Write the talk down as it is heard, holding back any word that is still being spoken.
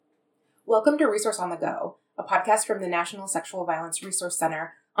Welcome to Resource on the Go, a podcast from the National Sexual Violence Resource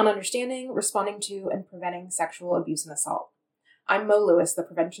Center on understanding, responding to, and preventing sexual abuse and assault. I'm Mo Lewis, the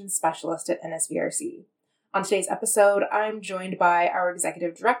prevention specialist at NSVRC. On today's episode, I'm joined by our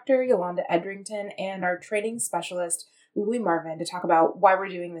executive director, Yolanda Edrington, and our training specialist, Louie Marvin, to talk about why we're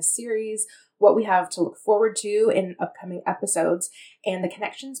doing this series, what we have to look forward to in upcoming episodes, and the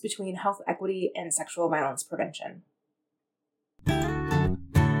connections between health equity and sexual violence prevention.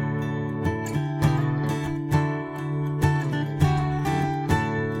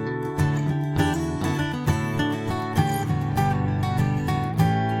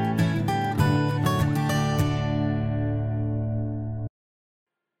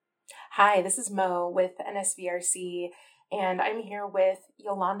 Hi, this is Mo with NSVRC, and I'm here with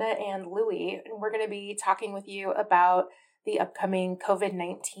Yolanda and Louie, and we're going to be talking with you about the upcoming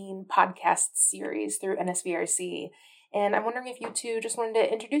COVID-19 podcast series through NSVRC. And I'm wondering if you two just wanted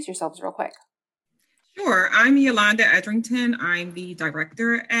to introduce yourselves real quick. Sure. I'm Yolanda Edrington. I'm the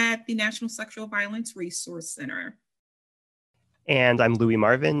director at the National Sexual Violence Resource Center. And I'm Louie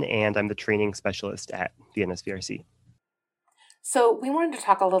Marvin, and I'm the training specialist at the NSVRC. So we wanted to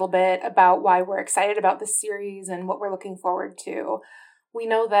talk a little bit about why we're excited about this series and what we're looking forward to. We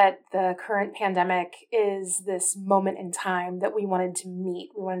know that the current pandemic is this moment in time that we wanted to meet.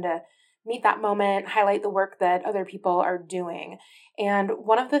 We wanted to meet that moment, highlight the work that other people are doing. And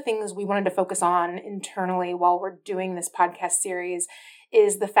one of the things we wanted to focus on internally while we're doing this podcast series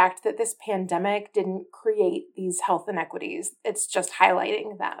is the fact that this pandemic didn't create these health inequities. It's just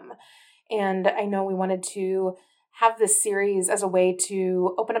highlighting them. And I know we wanted to have this series as a way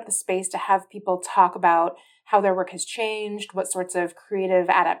to open up the space to have people talk about how their work has changed, what sorts of creative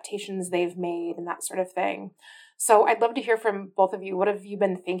adaptations they've made, and that sort of thing. So I'd love to hear from both of you. What have you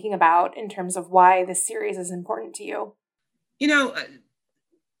been thinking about in terms of why this series is important to you? You know,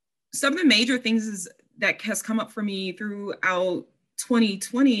 some of the major things that has come up for me throughout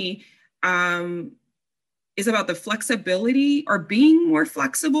 2020 is about the flexibility or being more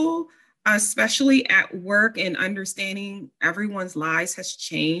flexible, especially at work, and understanding everyone's lives has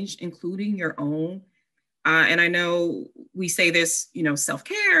changed, including your own. And I know we say this,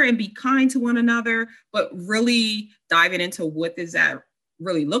 self-care and be kind to one another, but really diving into what does that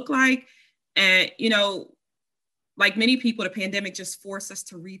really look like? And, like many people, the pandemic just forced us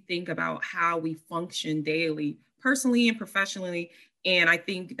to rethink about how we function daily, personally and professionally. And I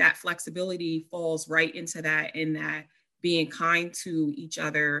think that flexibility falls right into that, in that being kind to each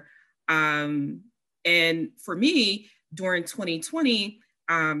other. And for me, during 2020,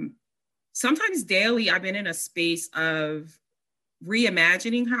 sometimes daily, I've been in a space of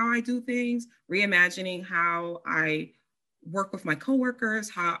reimagining how I do things, reimagining how I work with my coworkers,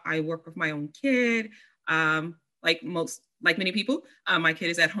 how I work with my own kid. Like many people, my kid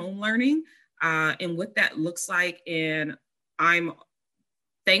is at home learning, and what that looks like. And I'm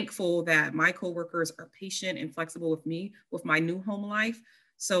thankful that my coworkers are patient and flexible with me with my new home life.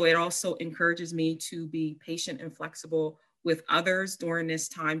 So it also encourages me to be patient and flexible with others during this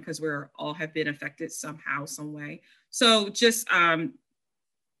time, because we're all have been affected somehow, some way. So just that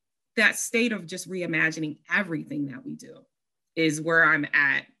state of just reimagining everything that we do is where I'm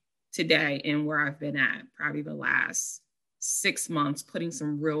at today, and where I've been at probably the last 6 months, putting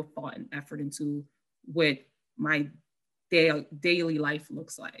some real thought and effort into what my daily life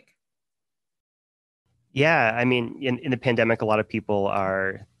looks like. Yeah, I mean, in the pandemic, a lot of people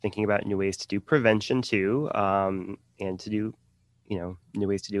are thinking about new ways to do prevention too, and to do, new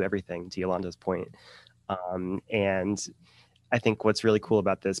ways to do everything, to Yolanda's point. And I think what's really cool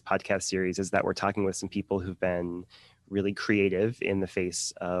about this podcast series is that we're talking with some people who've been really creative in the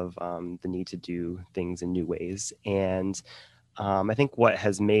face of the need to do things in new ways. And I think what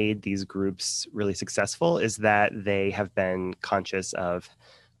has made these groups really successful is that they have been conscious of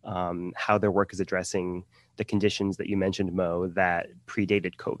how their work is addressing the conditions that you mentioned, Mo, that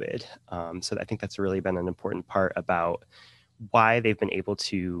predated COVID. So I think that's really been an important part about why they've been able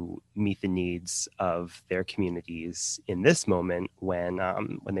to meet the needs of their communities in this moment when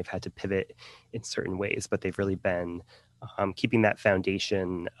they've had to pivot in certain ways, but they've really been keeping that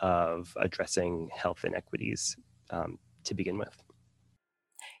foundation of addressing health inequities to begin with.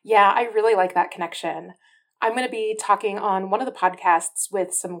 Yeah, I really like that connection. I'm going to be talking on one of the podcasts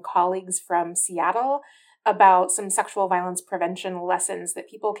with some colleagues from Seattle about some sexual violence prevention lessons that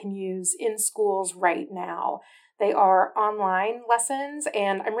people can use in schools right now. They are online lessons,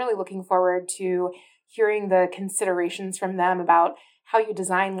 and I'm really looking forward to hearing the considerations from them about how you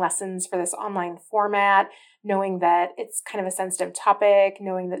design lessons for this online format, knowing that it's kind of a sensitive topic,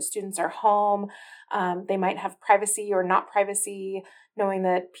 knowing that students are home, they might have privacy or not privacy, knowing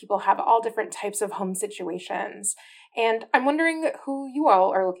that people have all different types of home situations. And I'm wondering who you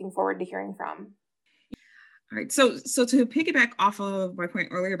all are looking forward to hearing from. All right. So to piggyback off of my point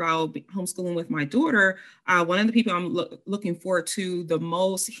earlier about homeschooling with my daughter, one of the people I'm looking forward to the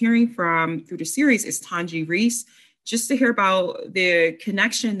most hearing from through the series is Tanji Reese, just to hear about the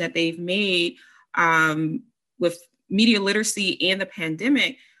connection that they've made with media literacy and the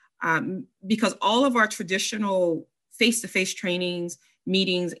pandemic, because all of our traditional face-to-face trainings,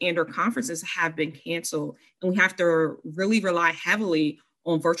 meetings, and or conferences have been canceled. And we have to really rely heavily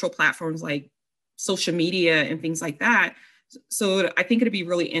on virtual platforms like social media and things like that. So I think it'd be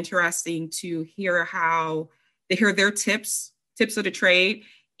really interesting to hear their tips of the trade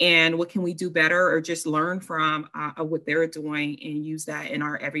and what can we do better or just learn from what they're doing and use that in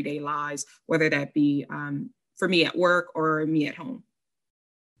our everyday lives, whether that be for me at work or me at home.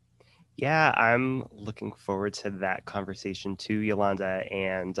 Yeah, I'm looking forward to that conversation too, Yolanda.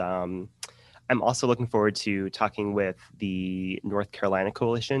 And I'm also looking forward to talking with the North Carolina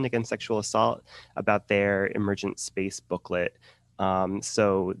Coalition Against Sexual Assault about their Emergent Space booklet.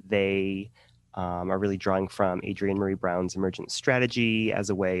 So they are really drawing from Adrienne Maree Brown's Emergent Strategy as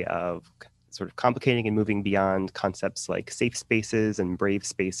a way of sort of complicating and moving beyond concepts like safe spaces and brave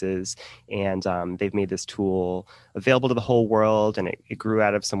spaces. And they've made this tool available to the whole world. And it grew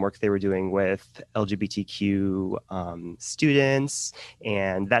out of some work they were doing with LGBTQ students.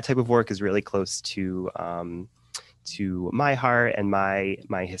 And that type of work is really close to my heart and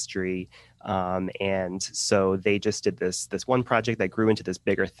my history. And so they just did this one project that grew into this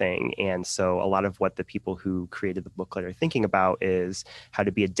bigger thing. And so a lot of what the people who created the booklet are thinking about is how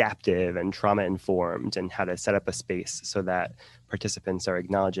to be adaptive and trauma informed and how to set up a space so that participants are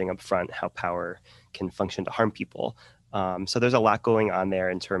acknowledging upfront how power can function to harm people. So there's a lot going on there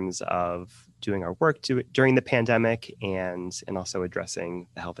in terms of doing our work during the pandemic and also addressing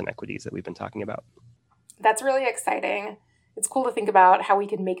the health inequities that we've been talking about. That's really exciting. It's cool to think about how we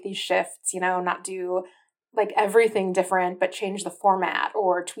can make these shifts, not do like everything different, but change the format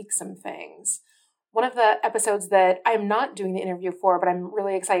or tweak some things. One of the episodes that I'm not doing the interview for, but I'm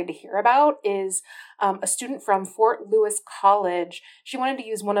really excited to hear about is a student from Fort Lewis College. She wanted to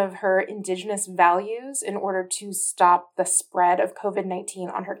use one of her Indigenous values in order to stop the spread of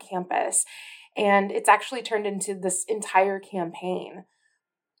COVID-19 on her campus. And it's actually turned into this entire campaign.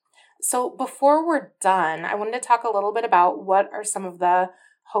 So before we're done, I wanted to talk a little bit about what are some of the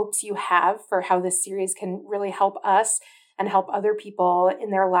hopes you have for how this series can really help us and help other people in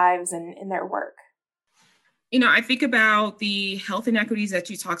their lives and in their work. I think about the health inequities that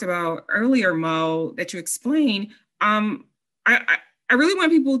you talked about earlier, Mo, that you explained. I really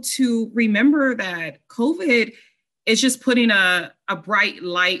want people to remember that COVID is just putting a bright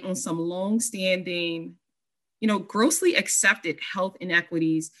light on some longstanding, grossly accepted health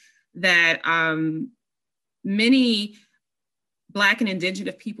inequities that many Black and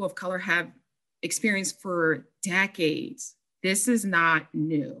Indigenous people of color have experienced for decades. This is not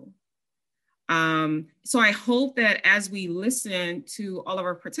new. So I hope that as we listen to all of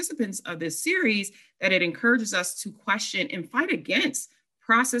our participants of this series, that it encourages us to question and fight against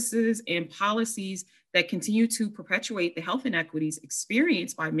processes and policies that continue to perpetuate the health inequities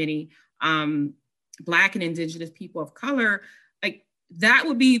experienced by many Black and Indigenous people of color. Like, that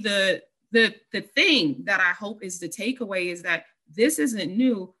would be the thing that I hope is the takeaway, is that this isn't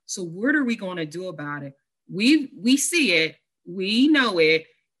new. So what are we going to do about it? We see it, we know it.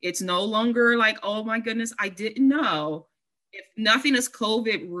 It's no longer like, oh my goodness, I didn't know. If nothing is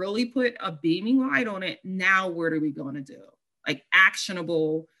COVID really put a beaming light on it, now what are we going to do? Like,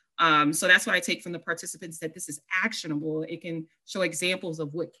 actionable. So that's what I take from the participants, that this is actionable. It can show examples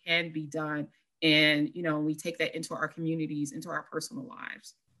of what can be done. And, we take that into our communities, into our personal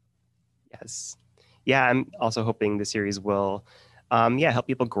lives. Yes. Yeah, I'm also hoping the series will help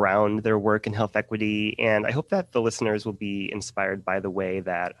people ground their work in health equity. And I hope that the listeners will be inspired by the way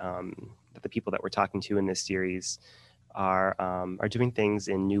that, that the people that we're talking to in this series are doing things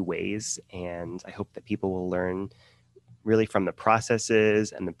in new ways. And I hope that people will learn really from the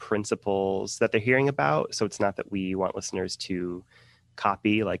processes and the principles that they're hearing about. So it's not that we want listeners to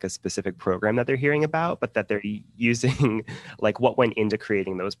copy like a specific program that they're hearing about, but that they're using like what went into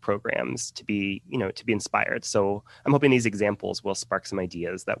creating those programs to be inspired. So I'm hoping these examples will spark some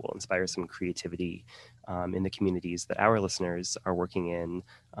ideas that will inspire some creativity in the communities that our listeners are working in,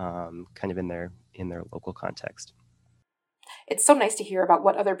 kind of in their local context. It's so nice to hear about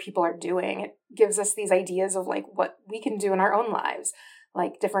what other people are doing. It gives us these ideas of like what we can do in our own lives.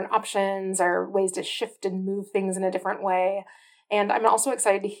 like different options or ways to shift and move things in a different way. And I'm also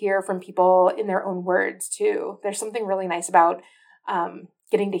excited to hear from people in their own words too. There's something really nice about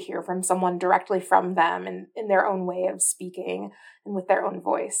getting to hear from someone directly from them and in their own way of speaking and with their own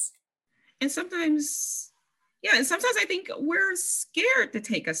voice. And sometimes I think we're scared to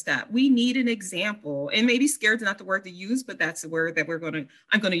take a step. We need an example, and maybe scared is not the word to use, but that's the word that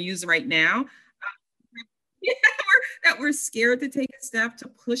I'm going to use right now. That we're scared to take a step to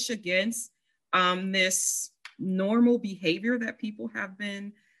push against this normal behavior that people have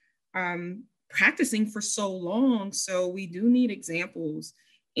been practicing for so long. So we do need examples,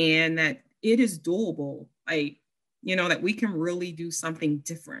 and that it is doable. That we can really do something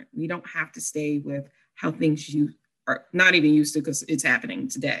different. We don't have to stay with how things you are not even used to, because it's happening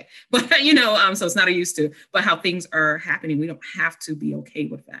today. But so it's not a used to, but how things are happening. We don't have to be okay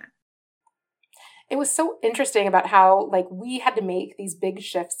with that. It was so interesting about how we had to make these big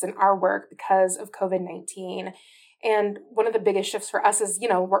shifts in our work because of COVID-19. And one of the biggest shifts for us is,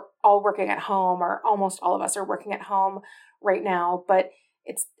 we're all working at home, or almost all of us are working at home right now, but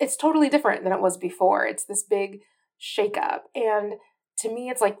it's totally different than it was before. It's this big shakeup. And to me,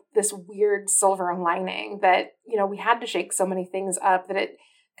 it's like this weird silver lining that, we had to shake so many things up, that it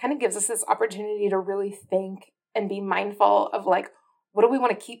kind of gives us this opportunity to really think and be mindful of what do we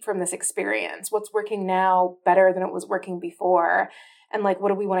want to keep from this experience? What's working now better than it was working before? And what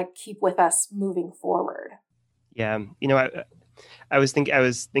do we want to keep with us moving forward? Yeah. I was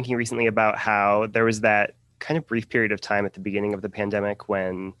thinking recently about how there was that kind of brief period of time at the beginning of the pandemic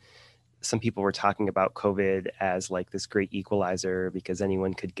when some people were talking about COVID as this great equalizer because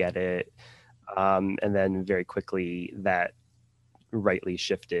anyone could get it. And then very quickly that rightly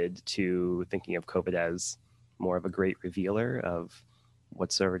shifted to thinking of COVID as more of a great revealer of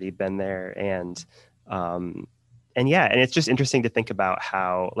what's already been there. And it's just interesting to think about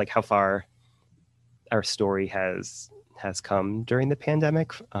how far our story has come during the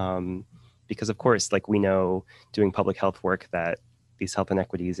pandemic. Because of course, we know doing public health work that these health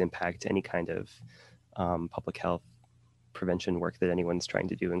inequities impact any kind of public health prevention work that anyone's trying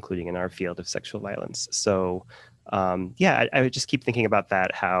to do, including in our field of sexual violence. So I would just keep thinking about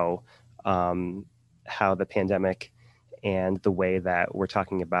that, how the pandemic and the way that we're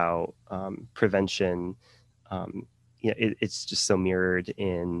talking about prevention, it's just so mirrored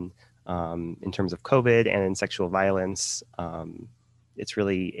in terms of COVID and in sexual violence. It's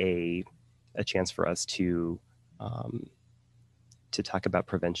really a chance for us to talk about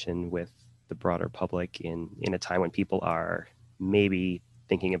prevention with the broader public in a time when people are maybe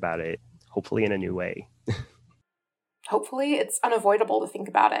thinking about it, hopefully in a new way. Hopefully it's unavoidable to think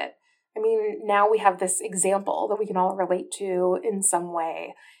about it. I mean, now we have this example that we can all relate to in some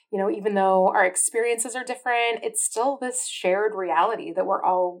way. Even though our experiences are different, it's still this shared reality that we're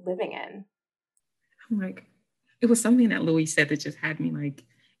all living in. It was something that Louis said that just had me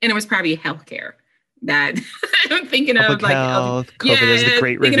and it was probably healthcare that I'm thinking Public of health, COVID is the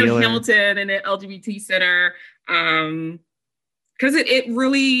great revealer. Thinking of Hamilton and the LGBT Center. Because it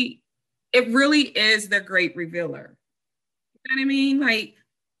really is the great revealer. You know what I mean?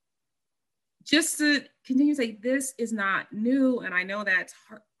 Just to continue to say, this is not new. And I know that's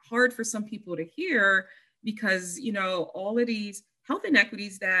hard for some people to hear because, all of these health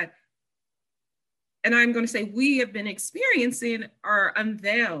inequities that, and I'm going to say we have been experiencing, are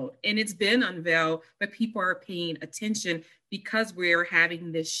unveiled, and it's been unveiled, but people are paying attention because we're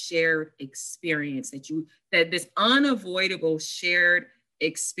having this shared experience that this unavoidable shared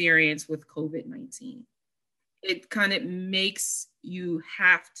experience with COVID-19. It kind of makes you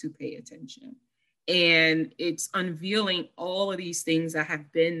have to pay attention, and it's unveiling all of these things that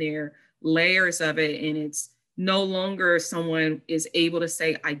have been there, layers of it. And it's no longer someone is able to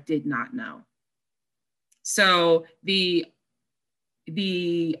say, I did not know. So the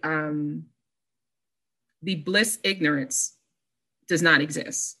bliss ignorance does not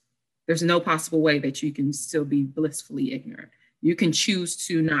exist. There's no possible way that you can still be blissfully ignorant. You can choose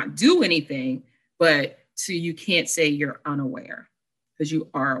to not do anything, but you can't say you're unaware, because you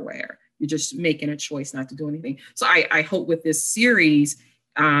are aware. You're just making a choice not to do anything. So I hope with this series,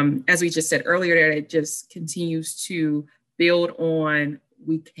 as we just said earlier, that it just continues to build on,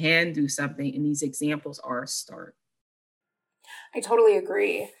 we can do something, and these examples are a start. I totally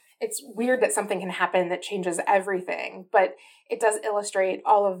agree. It's weird that something can happen that changes everything, but it does illustrate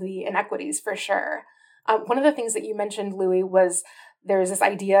all of the inequities for sure. One of the things that you mentioned, Louis, was there's this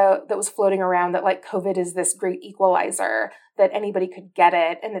idea that was floating around that COVID is this great equalizer, that anybody could get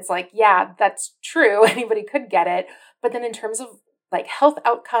it. And it's yeah, that's true. Anybody could get it. But then in terms of like health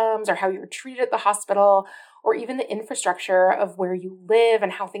outcomes or how you're treated at the hospital, or even the infrastructure of where you live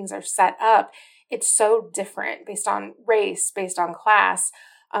and how things are set up, it's so different based on race, based on class.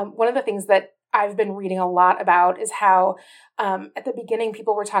 One of the things that I've been reading a lot about is how at the beginning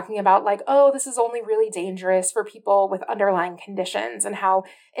people were talking about like, oh, this is only really dangerous for people with underlying conditions, and how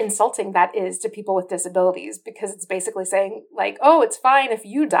insulting that is to people with disabilities, because it's basically saying like, oh, it's fine if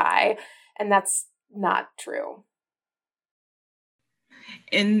you die. And that's not true.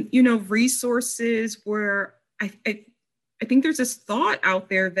 And, resources where I think there's this thought out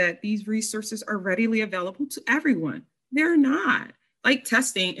there that these resources are readily available to everyone. They're not. Like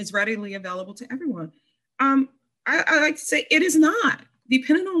testing is readily available to everyone. I like to say it is not.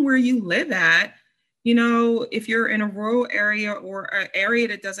 Depending on where you live at, if you're in a rural area or an area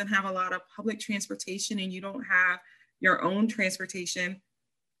that doesn't have a lot of public transportation and you don't have your own transportation,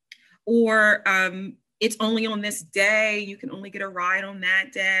 or it's only on this day, you can only get a ride on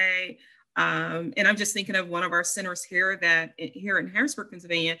that day. And I'm just thinking of one of our centers here in Harrisburg,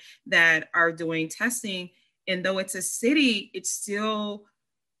 Pennsylvania, that are doing testing. And though it's a city, it's still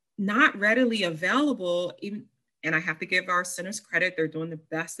not readily available. And I have to give our centers credit. They're doing the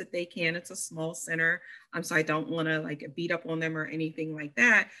best that they can. It's a small center. So I don't want to like beat up on them or anything like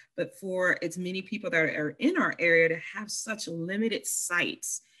that. But for as many people that are in our area to have such limited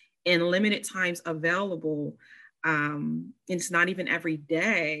sites and limited times available, and it's not even every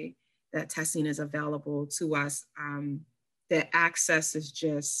day that testing is available to us. The access is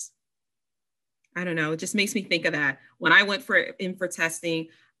just, I don't know, it just makes me think of that. When I went in for testing,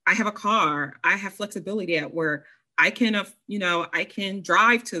 I have a car, I have flexibility at work. I can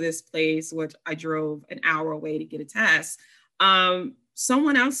drive to this place, which I drove an hour away to get a test.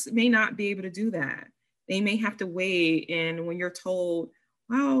 Someone else may not be able to do that. They may have to wait. And when you're told,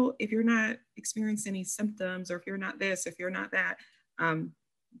 well, if you're not experiencing any symptoms, or if you're not this, if you're not that,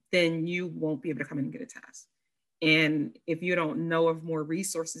 then you won't be able to come in and get a test. And if you don't know of more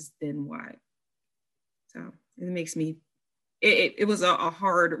resources, then what? So it makes me, it was a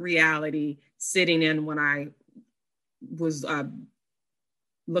hard reality sitting in when I was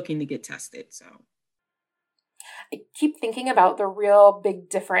looking to get tested. So I keep thinking about the real big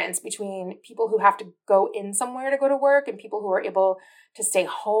difference between people who have to go in somewhere to go to work and people who are able to stay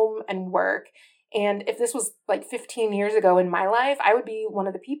home and work. And if this was like 15 years ago in my life, I would be one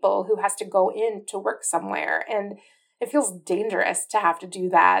of the people who has to go in to work somewhere. And it feels dangerous to have to do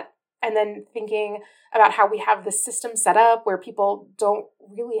that. And then thinking about how we have the system set up where people don't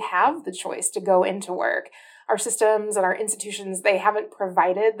really have the choice to go into work. Our systems and our institutions, they haven't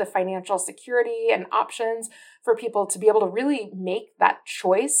provided the financial security and options for people to be able to really make that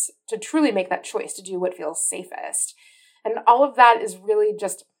choice, to truly make that choice to do what feels safest. And all of that is really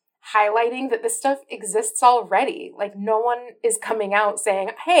just highlighting that this stuff exists already. Like no one is coming out saying,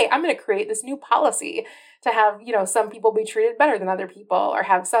 hey, I'm going to create this new policy to have, some people be treated better than other people, or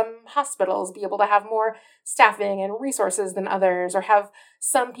have some hospitals be able to have more staffing and resources than others, or have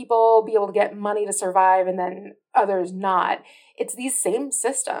some people be able to get money to survive and then others not. It's these same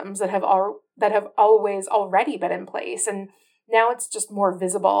systems that have always already been in place. And now it's just more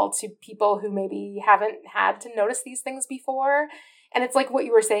visible to people who maybe haven't had to notice these things before. And it's like what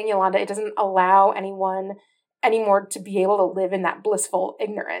you were saying, Yolanda, it doesn't allow anyone anymore to be able to live in that blissful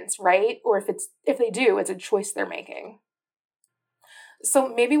ignorance, right? Or if they do, it's a choice they're making. So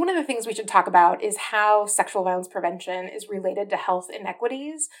maybe one of the things we should talk about is how sexual violence prevention is related to health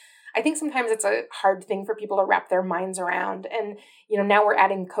inequities. I think sometimes it's a hard thing for people to wrap their minds around. And, now we're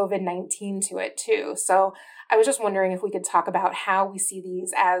adding COVID-19 to it too. So I was just wondering if we could talk about how we see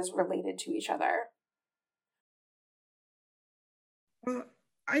these as related to each other. Well,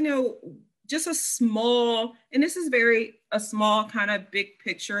 I know just a small, and this is a small kind of big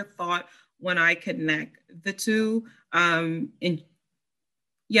picture thought when I connect the two.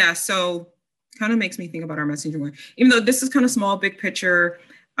 So kind of makes me think about our messaging more. Even though this is kind of small, big picture,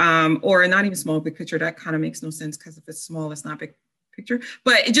 or not even small, big picture, that kind of makes no sense because if it's small, it's not big picture.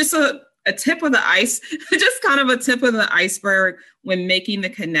 But just a tip of the ice, just kind of a tip of the iceberg when making the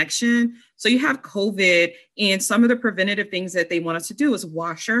connection. So you have COVID, and some of the preventative things that they want us to do is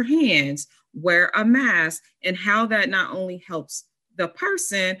wash our hands, wear a mask, and how that not only helps the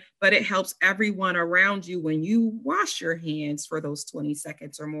person, but it helps everyone around you when you wash your hands for those 20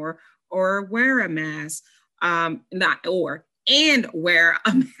 seconds or more, or wear a mask, and wear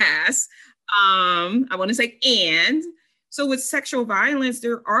a mask. I want to say and. So with sexual violence,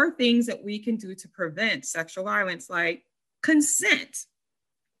 there are things that we can do to prevent sexual violence, like consent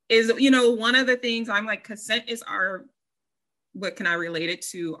is, one of the things I'm like, consent is what can I relate it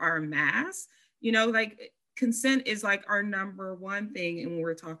to? Our mask, like consent is like our number one thing. And when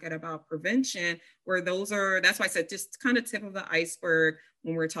we're talking about prevention, that's why I said just kind of tip of the iceberg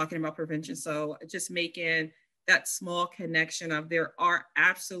when we're talking about prevention. So just making that small connection of there are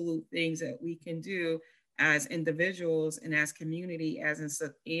absolute things that we can do as individuals and as community, as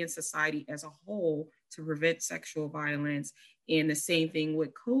in society as a whole, to prevent sexual violence. And the same thing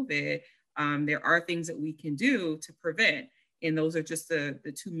with COVID. There are things that we can do to prevent. And those are just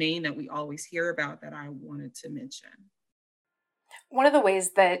the two main that we always hear about that I wanted to mention. One of the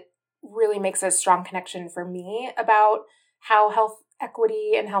ways that really makes a strong connection for me about how health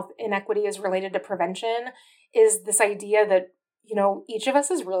equity and health inequity is related to prevention is this idea that, each of us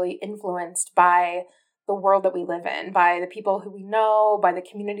is really influenced by the world that we live in, by the people who we know, by the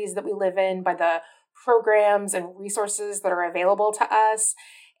communities that we live in, by the programs and resources that are available to us.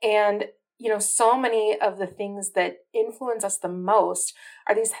 And so many of the things that influence us the most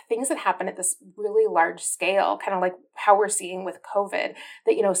are these things that happen at this really large scale, kind of like how we're seeing with COVID,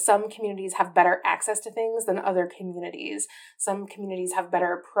 that, some communities have better access to things than other communities. Some communities have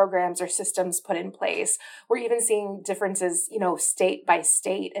better programs or systems put in place. We're even seeing differences, state by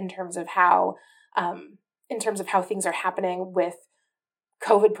state in terms of how things are happening with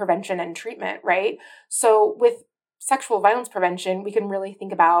COVID prevention and treatment, right? So with sexual violence prevention, we can really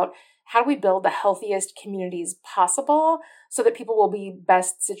think about how do we build the healthiest communities possible so that people will be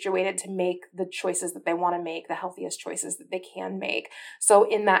best situated to make the choices that they want to make, the healthiest choices that they can make. So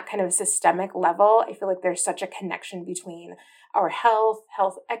in that kind of systemic level, I feel like there's such a connection between our health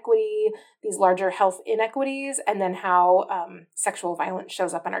equity, these larger health inequities, and then how sexual violence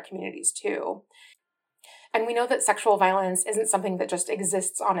shows up in our communities too. And we know that sexual violence isn't something that just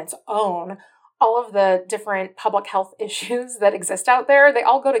exists on its own. All of the different public health issues that exist out there, they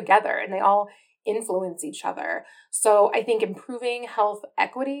all go together and they all influence each other. So I think improving health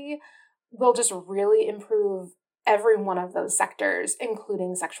equity will just really improve every one of those sectors,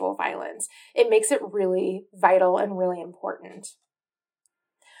 including sexual violence. It makes it really vital and really important.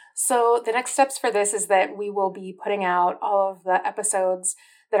 So the next steps for this is that we will be putting out all of the episodes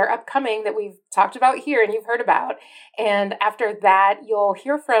that are upcoming that we've talked about here and you've heard about. And after that, you'll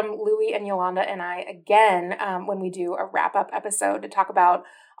hear from Louie and Yolanda and I again when we do a wrap-up episode to talk about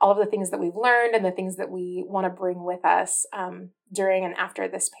all of the things that we've learned and the things that we want to bring with us during and after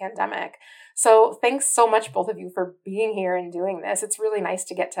this pandemic. So thanks so much, both of you, for being here and doing this. It's really nice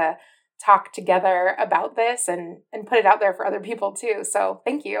to get to talk together about this and put it out there for other people too. So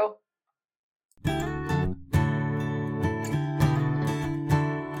thank you.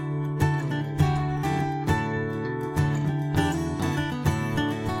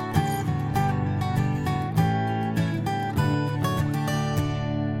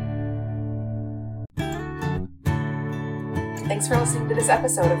 Thanks for listening to this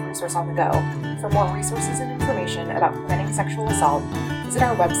episode of Resource on the Go. For more resources and information about preventing sexual assault, visit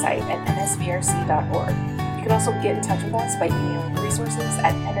our website at nsvrc.org. You can also get in touch with us by emailing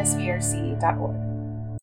resources@nsvrc.org.